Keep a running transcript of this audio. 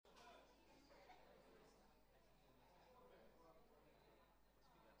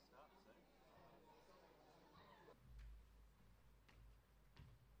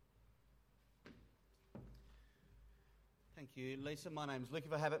Thank you, Lisa. My name's Luke.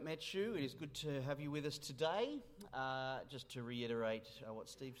 If I haven't met you, it is good to have you with us today. Just to reiterate what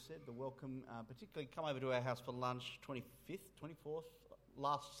Steve said, the welcome, particularly come over to our house for lunch, 25th, 24th,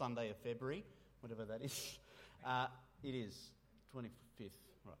 last Sunday of February, whatever that is. It is 25th,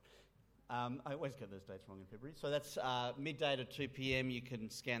 right. I always get those dates wrong in February. So that's midday to 2 p.m. You can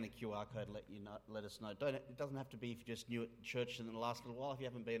scan the QR code and let us know. It doesn't have to be if you're just new at church in the last little while. If you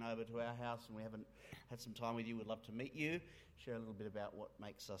haven't been over to our house and we haven't had some time with you, we'd love to meet you, share a little bit about what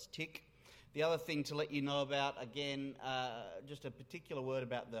makes us tick. The other thing to let you know about, again, just a particular word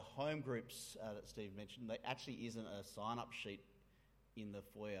about the home groups that Steve mentioned. There actually isn't a sign-up sheet in the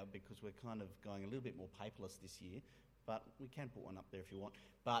foyer because we're kind of going a little bit more paperless this year. But we can put one up there if you want.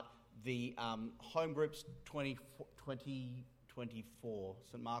 But the Home Groups 2024,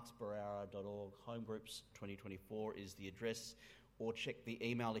 stmarksbarara.org, Home Groups 2024 is the address, or check the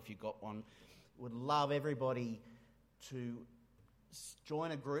email if you've got one. Would love everybody to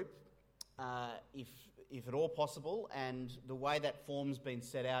join a group if at all possible, and the way that form's been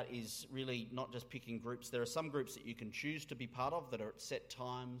set out is really not just picking groups. There are some groups that you can choose to be part of that are at set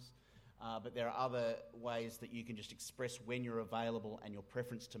times. But there are other ways that you can just express when you're available and your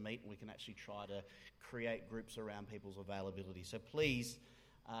preference to meet, and we can actually try to create groups around people's availability. So please,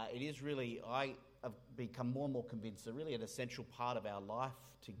 it is really, I have become more and more convinced, they're really an essential part of our life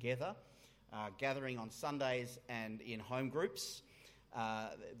together. Gathering on Sundays and in home groups,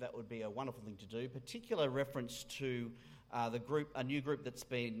 that would be a wonderful thing to do. Particular reference to the group, a new group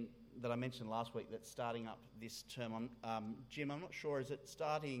that I mentioned last week that's starting up this term. Jim, I'm not sure, is it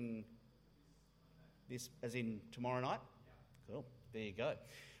starting this, as in tomorrow night? Yeah. Cool. There you go.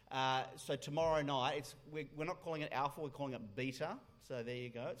 So tomorrow night, we're not calling it Alpha, we're calling it Beta. So there you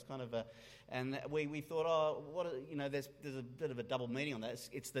go. It's kind of and we thought, there's a bit of a double meaning on that.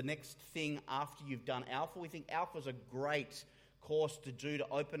 It's the next thing after you've done Alpha. We think Alpha's a great course to do to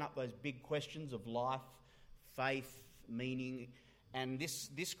open up those big questions of life, faith, meaning. And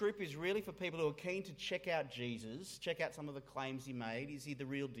this group is really for people who are keen to check out Jesus, check out some of the claims he made. Is he the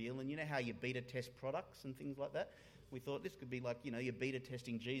real deal? And you know how you beta test products and things like that? We thought this could be like, you're beta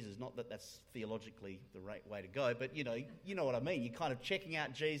testing Jesus. Not that that's theologically the right way to go, but you know what I mean. You're kind of checking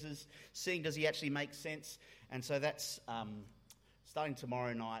out Jesus, seeing does he actually make sense. And so that's starting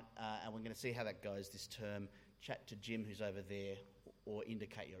tomorrow night, and we're going to see how that goes this term. Chat to Jim, who's over there, or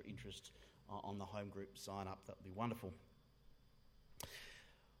indicate your interest on the home group sign up. That would be wonderful.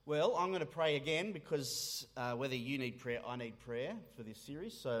 Well, I'm going to pray again because whether you need prayer, I need prayer for this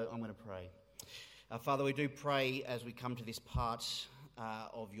series, so I'm going to pray. Father, we do pray as we come to this part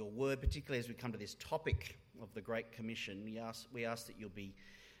of your word, particularly as we come to this topic of the Great Commission. We ask that you'll be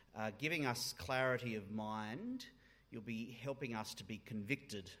giving us clarity of mind. You'll be helping us to be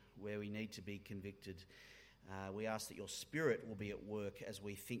convicted where we need to be convicted. We ask that your Spirit will be at work as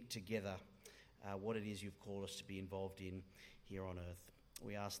we think together what it is you've called us to be involved in here on earth.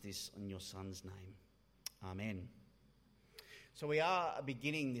 We ask this in your Son's name. Amen. So we are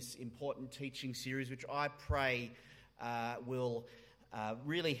beginning this important teaching series, which I pray will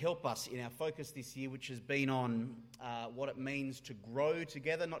really help us in our focus this year, which has been on what it means to grow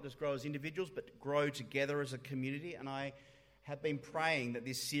together, not just grow as individuals, but grow together as a community. And I have been praying that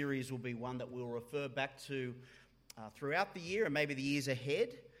this series will be one that we'll refer back to throughout the year and maybe the years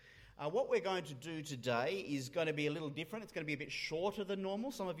ahead. What we're going to do today is going to be a little different. It's going to be a bit shorter than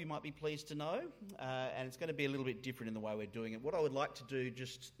normal. Some of you might be pleased to know. And it's going to be a little bit different in the way we're doing it. What I would like to do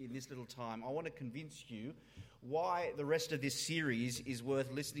just in this little time, I want to convince you why the rest of this series is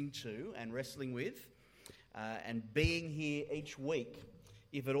worth listening to and wrestling with and being here each week,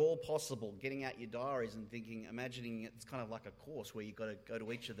 if at all possible, getting out your diaries and imagining it's kind of like a course where you've got to go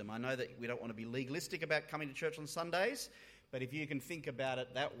to each of them. I know that we don't want to be legalistic about coming to church on Sundays, but if you can think about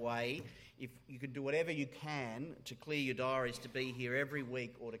it that way, if you can do whatever you can to clear your diaries to be here every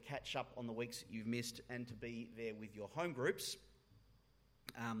week or to catch up on the weeks that you've missed and to be there with your home groups,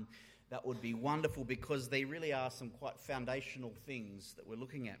 that would be wonderful because they really are some quite foundational things that we're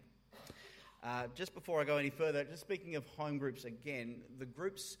looking at. Just before I go any further, just speaking of home groups again, the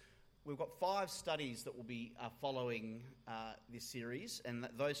groups, we've got 5 studies that will be following this series, and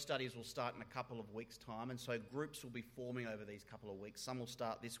those studies will start in a couple of weeks' time, and so groups will be forming over these couple of weeks. Some will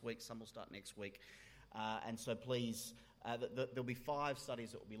start this week, some will start next week, and so please, there'll be 5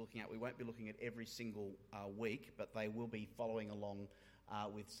 studies that we'll be looking at. We won't be looking at every single week, but they will be following along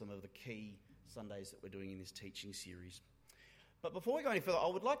with some of the key Sundays that we're doing in this teaching series. But before we go any further, I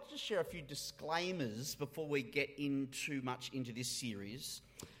would like to just share a few disclaimers before we get in too much into this series.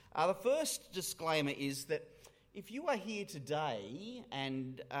 The first disclaimer is that If you are here today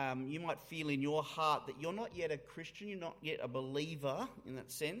and you might feel in your heart that you're not yet a Christian, you're not yet a believer in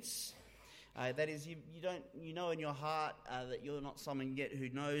that sense, that is, you know in your heart that you're not someone yet who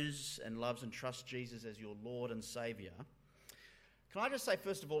knows and loves and trusts Jesus as your Lord and Saviour, can I just say,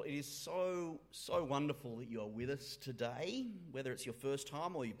 first of all, it is so wonderful that you are with us today, whether it's your first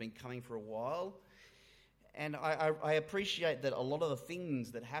time or you've been coming for a while. And I appreciate that a lot of the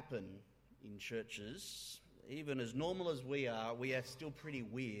things that happen in churches, even as normal as we are still pretty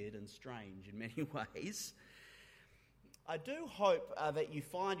weird and strange in many ways. I do hope that you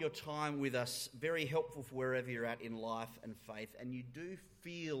find your time with us very helpful for wherever you're at in life and faith, and you do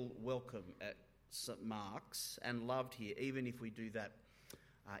feel welcome at St Mark's and loved here, even if we do that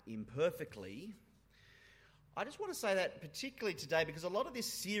imperfectly. I just want to say that particularly today, because a lot of this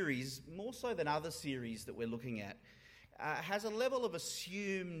series, more so than other series that we're looking at, has a level of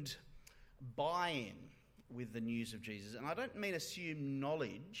assumed buy-in with the news of Jesus. And I don't mean assumed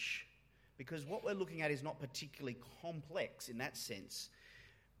knowledge, because what we're looking at is not particularly complex in that sense,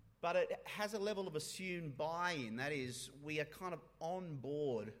 but it has a level of assumed buy-in. That is, we are kind of on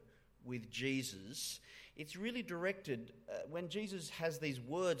board with Jesus. It's really directed, when Jesus has these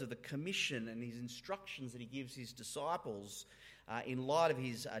words of the commission and his instructions that he gives his disciples in light of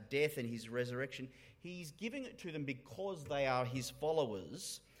his death and his resurrection, he's giving it to them because they are his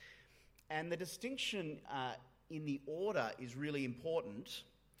followers. And the distinction in the order is really important.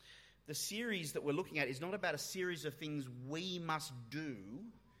 The series that we're looking at is not about a series of things we must do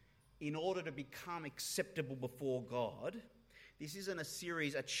in order to become acceptable before God. This isn't a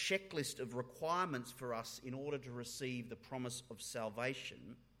series, a checklist of requirements for us in order to receive the promise of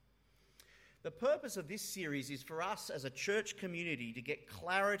salvation. The purpose of this series is for us as a church community to get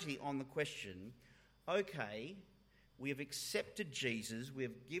clarity on the question, okay, we have accepted Jesus, we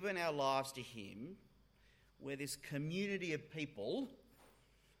have given our lives to him, we're this community of people.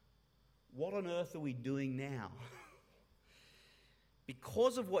 What on earth are we doing now?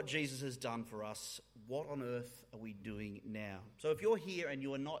 Because of what Jesus has done for us, what on earth are we doing now? So if you're here and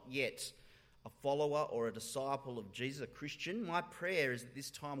you are not yet a follower or a disciple of Jesus, a Christian, my prayer is that this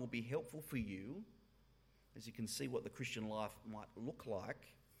time will be helpful for you as you can see what the Christian life might look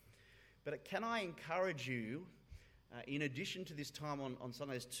like. But can I encourage you, in addition to this time on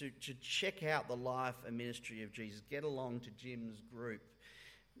Sundays, to check out the life and ministry of Jesus. Get along to Jim's group.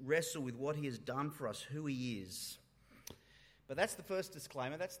 Wrestle with what he has done for us, who he is. But that's the first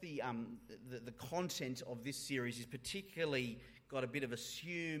disclaimer. That's the content of this series is particularly got a bit of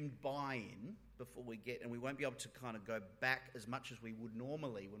assumed buy-in before we get, and we won't be able to kind of go back as much as we would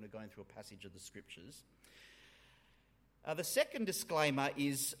normally when we're going through a passage of the Scriptures. The second disclaimer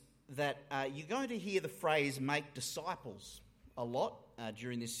is that you're going to hear the phrase "make disciples" a lot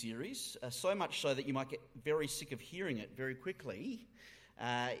during this series, so much so that you might get very sick of hearing it very quickly.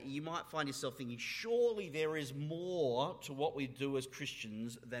 You might find yourself thinking, surely there is more to what we do as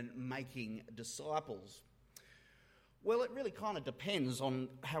Christians than making disciples. Well, it really kind of depends on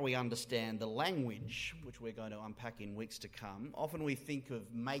how we understand the language, which we're going to unpack in weeks to come. Often we think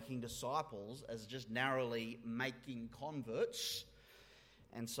of making disciples as just narrowly making converts.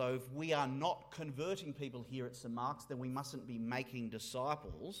 And so if we are not converting people here at St Mark's, then we mustn't be making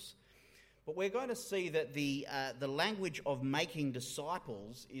disciples. But we're going to see that the language of making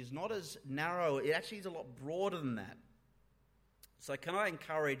disciples is not as narrow. It actually is a lot broader than that. So can I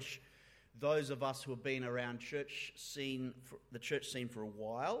encourage those of us who have been around the church scene for a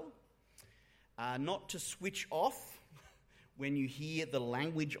while, not to switch off when you hear the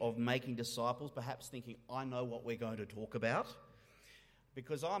language of making disciples, perhaps thinking, I know what we're going to talk about.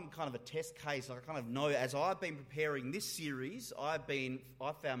 Because I'm kind of a test case. I kind of know, as I've been preparing this series, I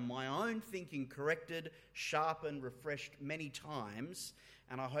found my own thinking corrected, sharpened, refreshed many times,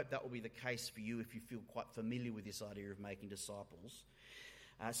 and I hope that will be the case for you if you feel quite familiar with this idea of making disciples.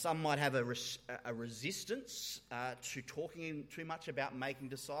 Some might have a resistance to talking too much about making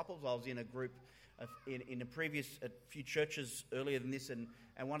disciples. I was in a group in a few churches earlier than this, and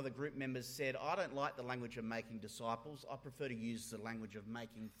one of the group members said, I don't like the language of making disciples. I prefer to use the language of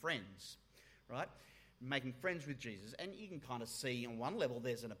making friends, right? Making friends with Jesus. And you can kind of see on one level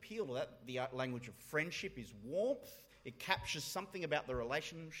there's an appeal to that. The language of friendship is warmth. It captures something about the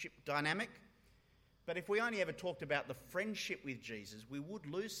relationship dynamic. But if we only ever talked about the friendship with Jesus, we would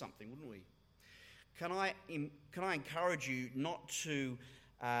lose something, wouldn't we? Can I encourage you not to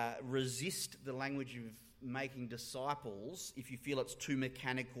resist the language of making disciples if you feel it's too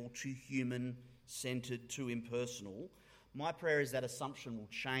mechanical, too human-centred, too impersonal? My prayer is that assumption will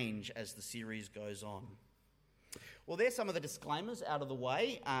change as the series goes on. Well, there's some of the disclaimers out of the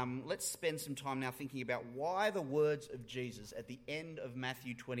way. Let's spend some time now thinking about why the words of Jesus at the end of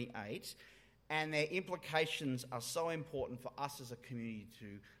Matthew 28 and their implications are so important for us as a community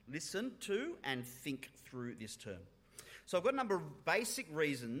to listen to and think through this term. So I've got a number of basic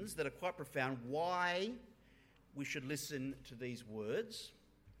reasons that are quite profound why we should listen to these words.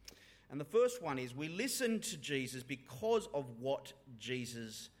 And the first one is we listen to Jesus because of what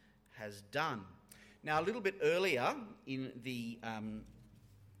Jesus has done. Now, a little bit earlier in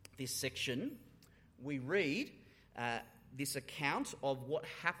this section, we read this account of what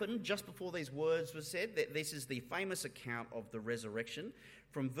happened just before these words were said. This is the famous account of the resurrection.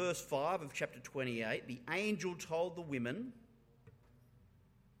 From verse 5 of chapter 28, the angel told the women,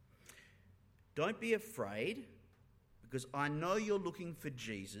 "Don't be afraid, because I know you're looking for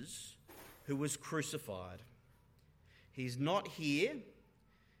Jesus, who was crucified. He's not here,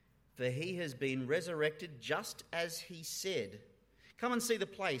 for he has been resurrected just as he said. Come and see the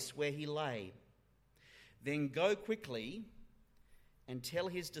place where he lay. Then go quickly and tell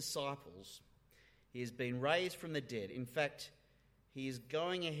his disciples he has been raised from the dead. In fact, he is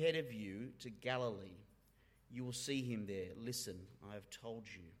going ahead of you to Galilee. You will see him there. Listen, I have told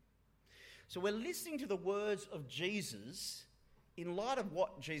you." So we're listening to the words of Jesus in light of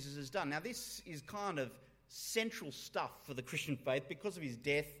what Jesus has done. Now, this is kind of central stuff for the Christian faith because of his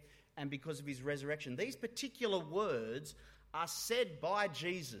death and because of his resurrection. These particular words are said by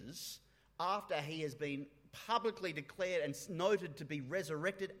Jesus after he has been publicly declared and noted to be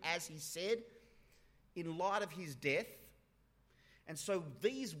resurrected, as he said, in light of his death. And so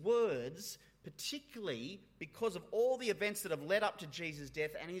these words, particularly because of all the events that have led up to Jesus'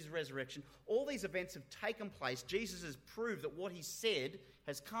 death and his resurrection, all these events have taken place. Jesus has proved that what he said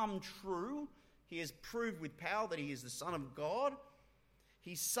has come true. He has proved with power that he is the Son of God.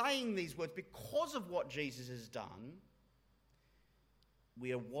 He's saying these words because of what Jesus has done.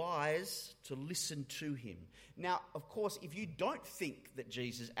 We are wise to listen to him. Now, of course, if you don't think that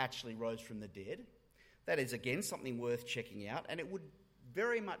Jesus actually rose from the dead, that is, again, something worth checking out, and it would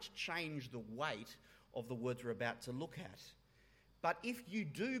very much change the weight of the words we're about to look at. But if you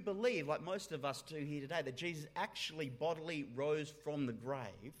do believe, like most of us do here today, that Jesus actually bodily rose from the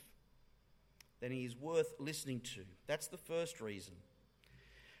grave, then he is worth listening to. That's the first reason.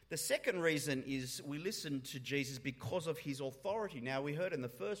 The second reason is we listen to Jesus because of his authority. Now, we heard in the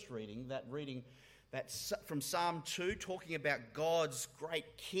first reading that's from Psalm 2, talking about God's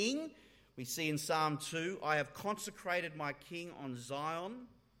great king. We see in Psalm 2, "I have consecrated my king on Zion,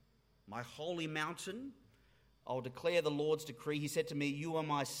 my holy mountain. I'll declare the Lord's decree. He said to me, 'You are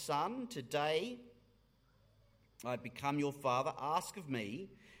my son. Today I have become your father. Ask of me,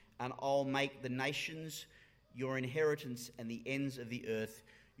 and I'll make the nations your inheritance and the ends of the earth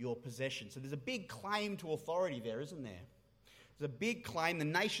your possession.'" So there's a big claim to authority there, isn't there? There's a big claim, the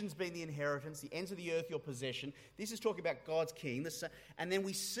nations being the inheritance, the ends of the earth your possession. This is talking about God's king. And then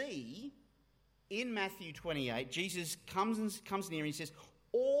we see in Matthew 28, Jesus comes near and he says,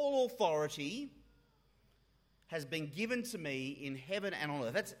 "All authority has been given to me in heaven and on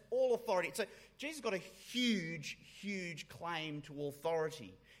earth." That's all authority. So Jesus got a huge, huge claim to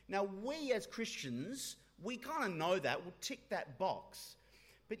authority. Now, we as Christians, we kind of know that. We'll tick that box.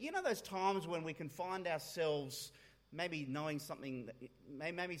 But you know those times when we can find ourselves maybe knowing something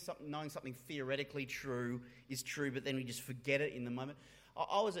theoretically true is true, but then we just forget it in the moment.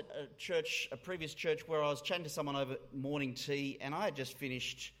 I was at a previous church, where I was chatting to someone over morning tea, and I had just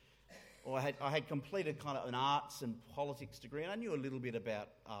finished, or I had completed kind of an arts and politics degree, and I knew a little bit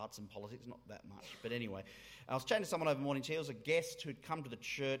about arts and politics, not that much, but anyway. I was chatting to someone over morning tea. It was a guest who'd come to the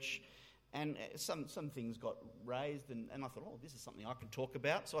church, and some things got raised, and I thought, this is something I can talk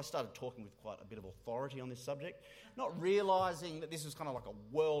about. So I started talking with quite a bit of authority on this subject, not realising that this was kind of like a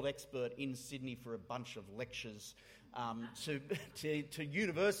world expert in Sydney for a bunch of lectures to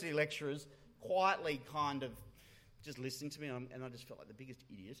university lecturers, quietly kind of just listening to me, and I just felt like the biggest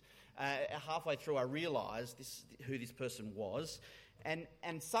idiot. Halfway through, I realised who this person was, and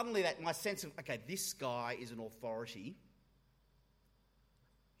suddenly my sense of, okay, this guy is an authority.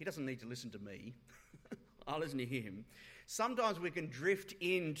 He doesn't need to listen to me. I'll listen to him. Sometimes we can drift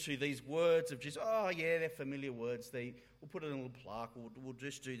into these words of just, they're familiar words. We'll put it in a little plaque. We'll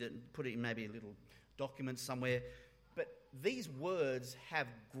just do that and put it in maybe a little document somewhere. But these words have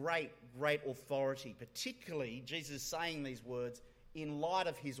great, great authority, particularly Jesus saying these words in light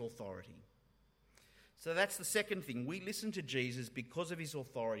of his authority. So that's the second thing. We listen to Jesus because of his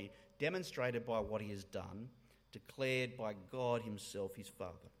authority, demonstrated by what he has done, declared by God himself, his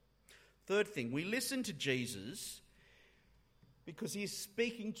Father. Third thing, we listen to Jesus because he is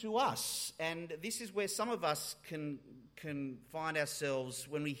speaking to us. And this is where some of us can find ourselves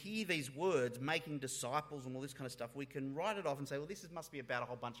when we hear these words, making disciples and all this kind of stuff. We can write it off and say, well, this must be about a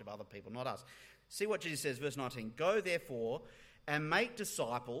whole bunch of other people, not us. See what Jesus says, verse 19. Go therefore and make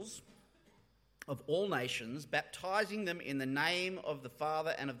disciples of all nations, baptizing them in the name of the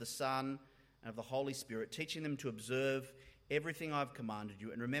Father and of the Son and of the Holy Spirit, teaching them to observe everything I've commanded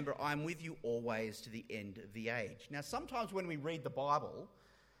you. And remember, I am with you always to the end of the age. Now, sometimes when we read the Bible,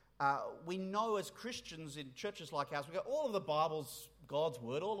 we know as Christians in churches like ours, we go, all of the Bible's God's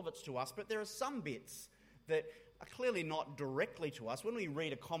word, all of it's to us, but there are some bits that are clearly not directly to us. When we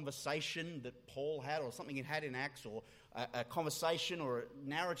read a conversation that Paul had or something he had in Acts, or a conversation or a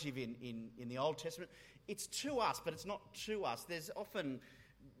narrative in the Old Testament, it's to us, but it's not to us. There's often,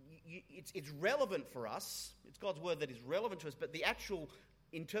 it's relevant for us. It's God's word that is relevant to us, but the actual,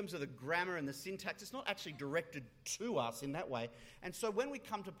 in terms of the grammar and the syntax, it's not actually directed to us in that way. And so when we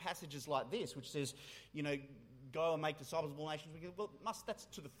come to passages like this, which says, go and make disciples of all nations, we go, well, that's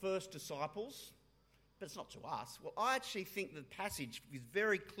to the first disciples, but it's not to us. Well, I actually think the passage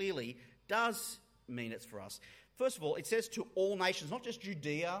very clearly does mean it's for us. First of all, it says to all nations, not just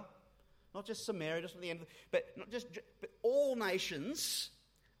Judea, not just Samaria, just at the end, but all nations,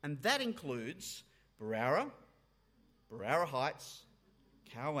 and that includes Barara Heights,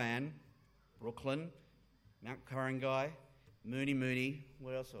 Cowan, Brooklyn, Mount Corangai, Mooney,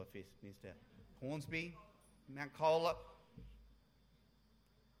 where else have I missed out? Hornsby, Mount Cola.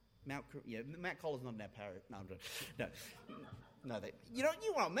 Mount Cola's not in our parish. No. You know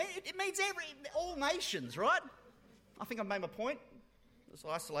what I mean? It means all nations, right? I think I've made my point. As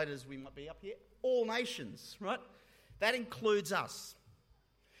isolated as we might be up here, all nations, right? That includes us.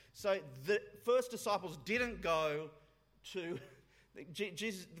 So the first disciples didn't go to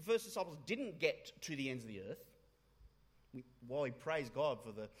Jesus. The first disciples didn't get to the ends of the earth. While we praise God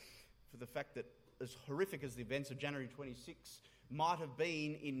for the fact that, as horrific as the events of January 26 might have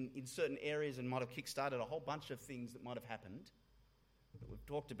been in certain areas and might have kick-started a whole bunch of things that might have happened that we've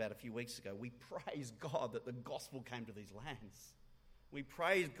talked about a few weeks ago, we praise God that the gospel came to these lands. We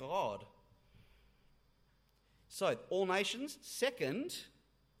praise God. So, all nations. Second,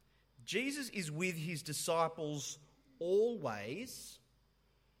 Jesus is with his disciples always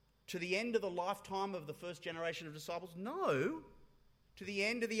to the end of the lifetime of the first generation of disciples? No, to the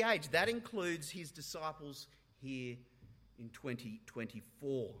end of the age. That includes his disciples here in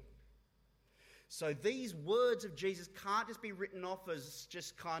 2024. So these words of Jesus can't just be written off as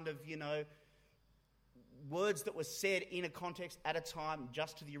just kind of, words that were said in a context at a time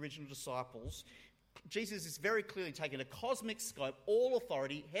just to the original disciples. Jesus is very clearly taking a cosmic scope, all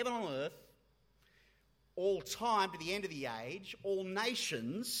authority, heaven on earth, all time to the end of the age, all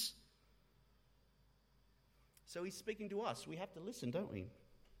nations. So he's speaking to us. We have to listen, don't we?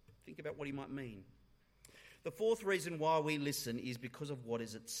 Think about what he might mean. The fourth reason why we listen is because of what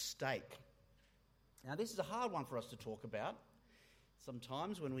is at stake. Now, this is a hard one for us to talk about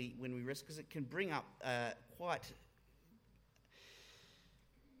sometimes when we rest, because it can bring up quite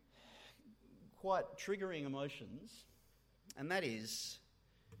triggering emotions, and that is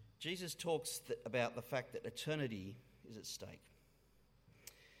Jesus talks about the fact that eternity is at stake.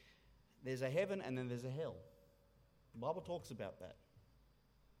 There's a heaven and then there's a hell. The Bible talks about that.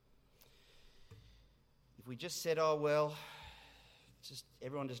 If we just said,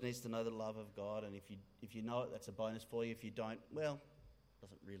 everyone just needs to know the love of God, and if you know it, that's a bonus for you. If you don't, well, it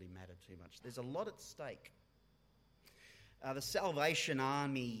doesn't really matter too much. There's a lot at stake. The Salvation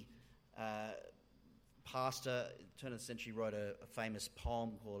Army pastor, turn of the century, wrote a famous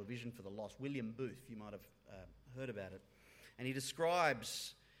poem called A Vision for the Lost. William Booth, you might have heard about it. And he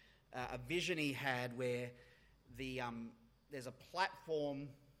describes a vision he had where there's a platform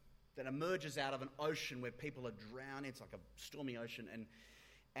that emerges out of an ocean where people are drowning. It's like a stormy ocean,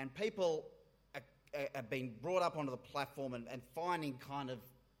 and people are being brought up onto the platform and finding kind of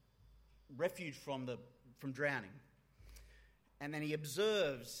refuge from drowning. And then he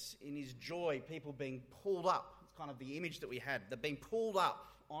observes in his joy people being pulled up. It's kind of the image that we had. They're being pulled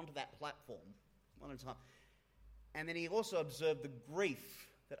up onto that platform one at a time. And then he also observed the grief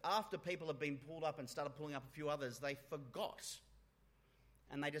that after people had been pulled up and started pulling up a few others, they forgot.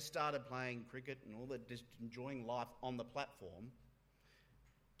 And they just started playing cricket and all that, just enjoying life on the platform.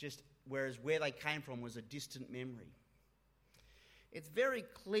 Whereas where they came from was a distant memory. It's very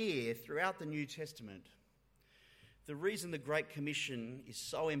clear throughout the New Testament, the reason the Great Commission is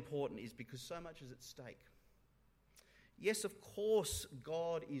so important is because so much is at stake. Yes, of course,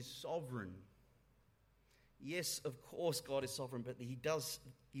 God is sovereign. Yes, of course, God is sovereign, but he does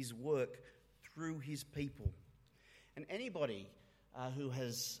his work through his people. And anybody who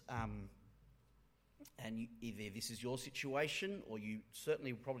has, either this is your situation, or you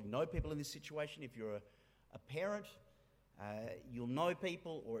certainly probably know people in this situation. If you're a parent, you'll know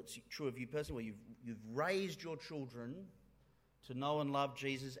people, or it's true of you personally, where you've raised your children to know and love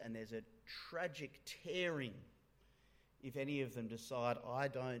Jesus, and there's a tragic tearing if any of them decide, I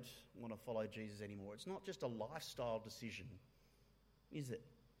don't want to follow Jesus anymore. It's not just a lifestyle decision, is it?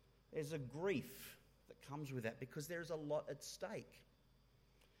 There's a grief that comes with that because there's a lot at stake.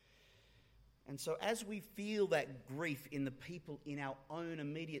 And so as we feel that grief in the people in our own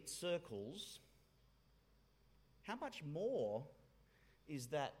immediate circles, how much more is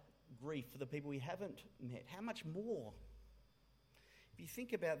that grief for the people we haven't met? How much more? If you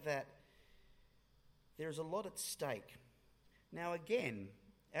think about that, there's a lot at stake. Now again,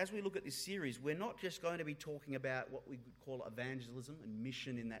 as we look at this series, we're not just going to be talking about what we could call evangelism and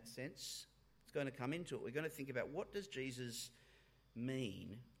mission in that sense. It's going to come into it. We're going to think about, what does Jesus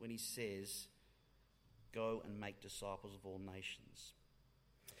mean when he says, go and make disciples of all nations?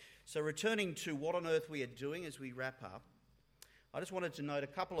 So returning to what on earth we are doing as we wrap up, I just wanted to note a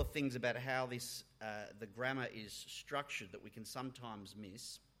couple of things about how this the grammar is structured that we can sometimes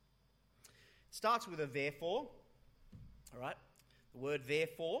miss. It starts with a therefore, all right? The word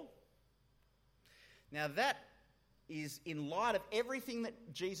therefore. Now that is in light of everything that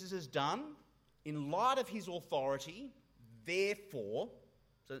Jesus has done, in light of his authority, therefore,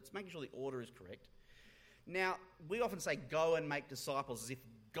 so it's making sure the order is correct. Now, we often say go and make disciples as if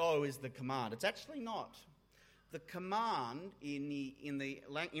go is the command. It's actually not. The command in the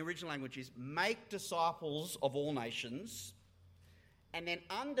original language is make disciples of all nations, and then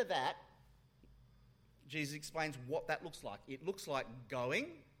under that, Jesus explains what that looks like. It looks like going.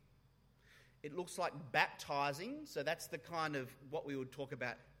 It looks like baptizing. So that's the kind of what we would talk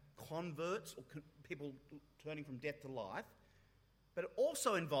about, converts or people turning from death to life. But it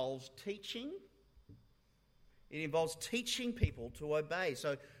also involves teaching. It involves teaching people to obey.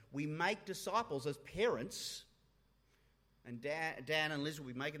 So we make disciples as parents. And Dan and Liz will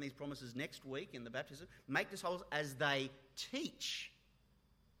be making these promises next week in the baptism. Make disciples as they teach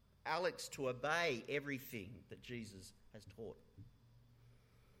Alex to obey everything that Jesus has taught.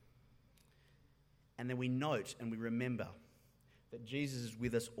 And then we note and we remember that Jesus is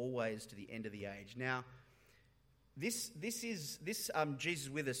with us always to the end of the age. Now, this Jesus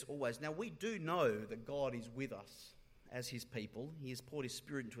with us always. Now, we do know that God is with us as his people. He has poured his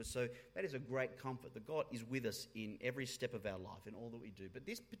Spirit into us, so that is a great comfort, that God is with us in every step of our life, in all that we do. But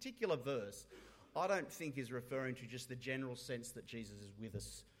this particular verse, I don't think is referring to just the general sense that Jesus is with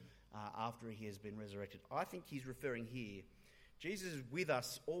us after he has been resurrected. I think he's referring here, Jesus is with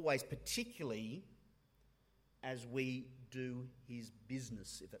us always, particularly as we do his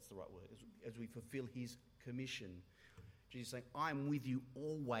business, if that's the right word, as we fulfill his commission. Jesus is saying, I'm with you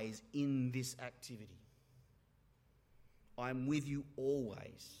always in this activity. I'm with you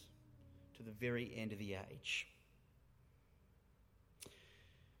always to the very end of the age.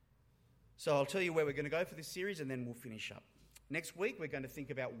 So I'll tell you where we're going to go for this series, and then we'll finish up. Next week, we're going to think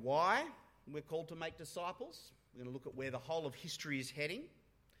about why we're called to make disciples. We're going to look at where the whole of history is heading.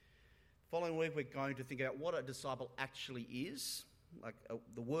 Following week, we're going to think about what a disciple actually is.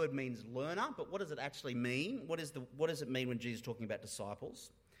 The word means learner, but what does it actually mean? What does it mean when Jesus is talking about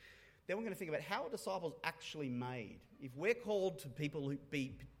disciples? Then we're going to think about how are disciples actually made. If we're called to people who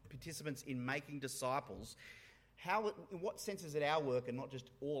be participants in making disciples, in what sense is it our work and not just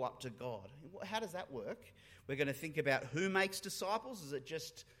all up to God? How does that work? We're going to think about who makes disciples. Is it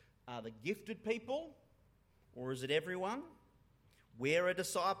just the gifted people, or is it everyone? Where are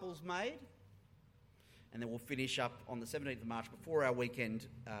disciples made? And then we'll finish up on the 17th of March before our weekend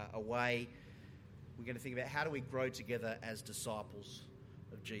away. We're going to think about how do we grow together as disciples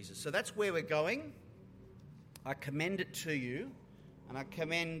of Jesus. So that's where we're going. I commend it to you, and I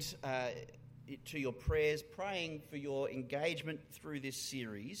commend it to your prayers, praying for your engagement through this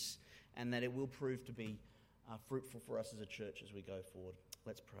series, and that it will prove to be fruitful for us as a church as we go forward.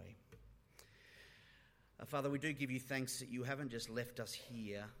 Let's pray. Father, we do give you thanks that you haven't just left us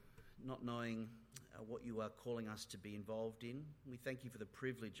here not knowing what you are calling us to be involved in. We thank you for the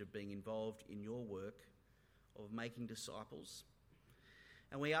privilege of being involved in your work of making disciples.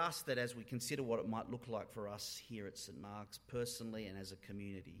 And we ask that as we consider what it might look like for us here at St. Mark's, personally and as a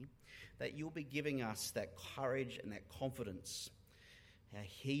community, that you'll be giving us that courage and that confidence,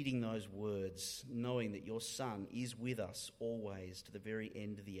 heeding those words, knowing that your Son is with us always to the very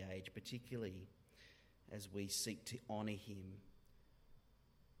end of the age, particularly as we seek to honour him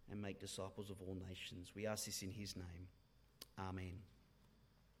and make disciples of all nations. We ask this in his name. Amen.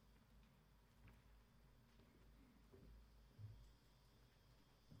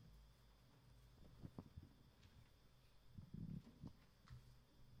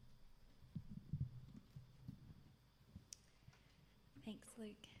 Thanks,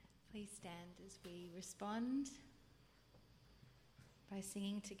 Luke. Please stand as we respond by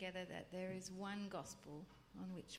singing together that there is one gospel on which